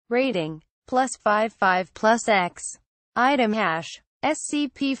Rating, +55 plus X. Item hash,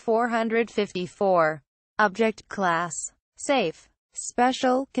 SCP-454. Object class, safe.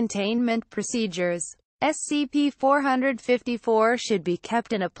 Special containment procedures. SCP-454 should be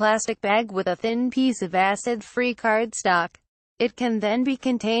kept in a plastic bag with a thin piece of acid-free cardstock. It can then be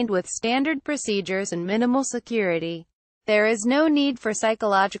contained with standard procedures and minimal security. There is no need for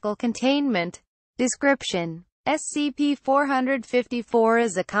psychological containment. Description: SCP-454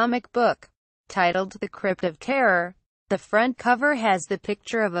 is a comic book titled The Crypt of Terror. The front cover has the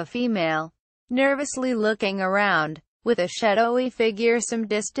picture of a female nervously looking around, with a shadowy figure some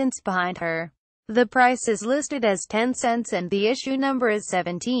distance behind her. The price is listed as 10 cents and the issue number is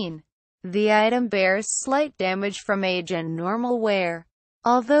 17. The item bears slight damage from age and normal wear.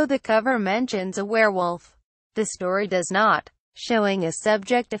 Although the cover mentions a werewolf, the story does not. Showing a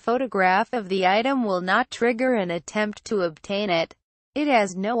subject a photograph of the item will not trigger an attempt to obtain it. It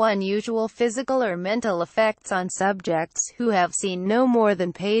has no unusual physical or mental effects on subjects who have seen no more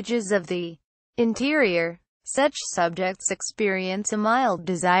than pages of the interior. Such subjects experience a mild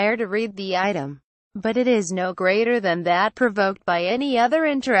desire to read the item, but it is no greater than that provoked by any other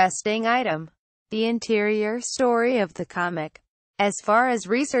interesting item. The interior story of the comic, as far as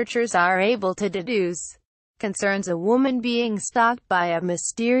researchers are able to deduce, concerns a woman being stalked by a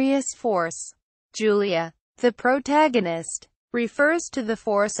mysterious force. Julia, the protagonist, refers to the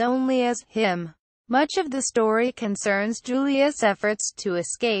force only as him. Much of the story concerns Julia's efforts to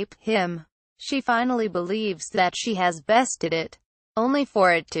escape him. She finally believes that she has bested it, only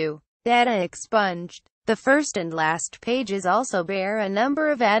for it to data expunged. The first and last pages also bear a number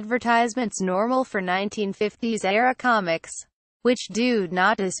of advertisements normal for 1950s-era comics, which do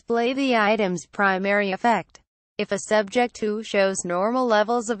not display the item's primary effect. If a subject who shows normal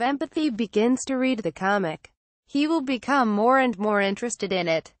levels of empathy begins to read the comic, he will become more and more interested in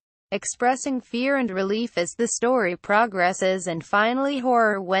it, expressing fear and relief as the story progresses and finally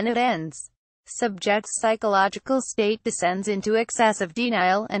horror when it ends. Subject's psychological state descends into excessive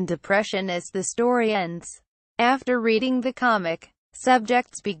denial and depression as the story ends. After reading the comic,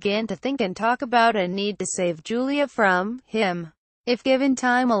 subjects begin to think and talk about a need to save Julia from him. If given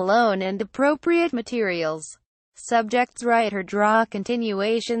time alone and appropriate materials, subjects write or draw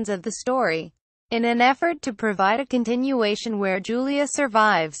continuations of the story, in an effort to provide a continuation where Julia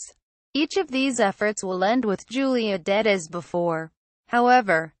survives. Each of these efforts will end with Julia dead as before.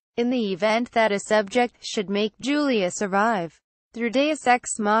 However, in the event that a subject should make Julia survive, through Deus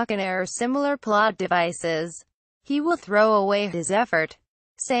Ex Machina or similar plot devices, he will throw away his effort,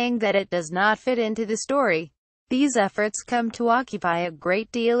 saying that it does not fit into the story. These efforts come to occupy a great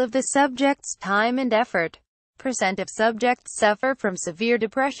deal of the subject's time and effort. Percent of subjects suffer from severe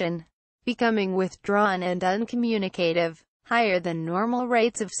depression, becoming withdrawn and uncommunicative. Higher than normal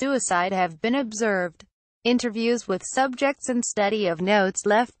rates of suicide have been observed. Interviews with subjects and study of notes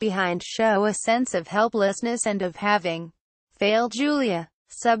left behind show a sense of helplessness and of having failed Julia.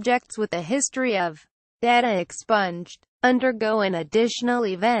 Subjects with a history of data expunged undergo an additional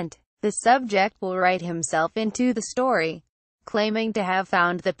event. The subject will write himself into the story, claiming to have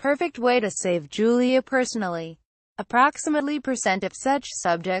found the perfect way to save Julia personally. Approximately % of such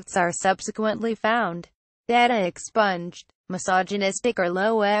subjects are subsequently found data expunged. Misogynistic or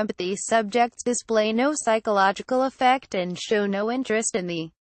low empathy subjects display no psychological effect and show no interest in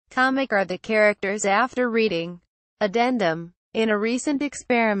the comic or the characters after reading. Addendum: in a recent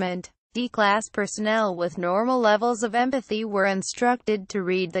experiment, D-class personnel with normal levels of empathy were instructed to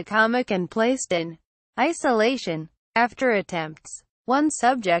read the comic and placed in isolation. After attempts, one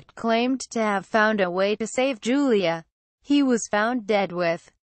subject claimed to have found a way to save Julia. He was found dead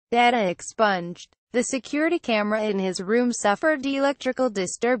with data expunged. The security camera in his room suffered electrical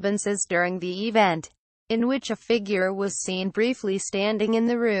disturbances during the event, in which a figure was seen briefly standing in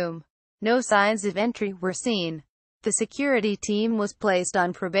the room. No signs of entry were seen. The security team was placed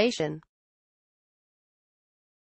on probation.